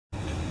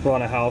We're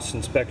on a house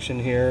inspection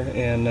here,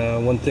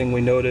 and one thing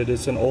we noted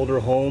is an older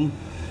home,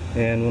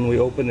 and when we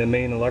opened the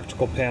main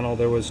electrical panel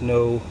there was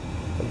no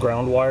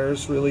ground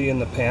wires really in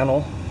the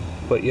panel,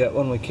 but yet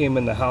when we came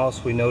in the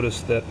house we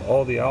noticed that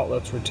all the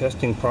outlets were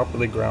testing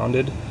properly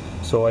grounded.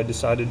 So I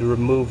decided to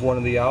remove one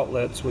of the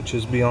outlets, which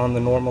is beyond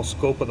the normal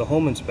scope of the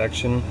home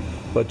inspection,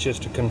 but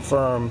just to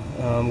confirm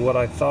what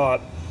I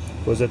thought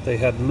was that they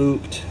had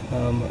looped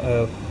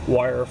a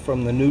wire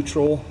from the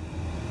neutral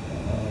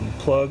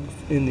plug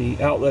in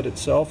the outlet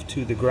itself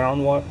to the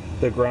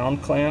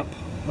ground clamp,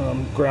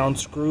 ground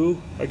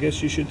screw, I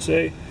guess you should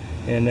say,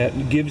 and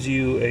that gives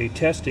you a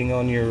testing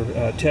on your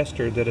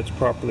tester that it's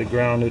properly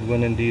grounded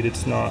when indeed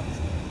it's not.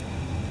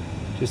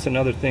 Just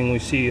another thing we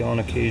see on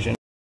occasion.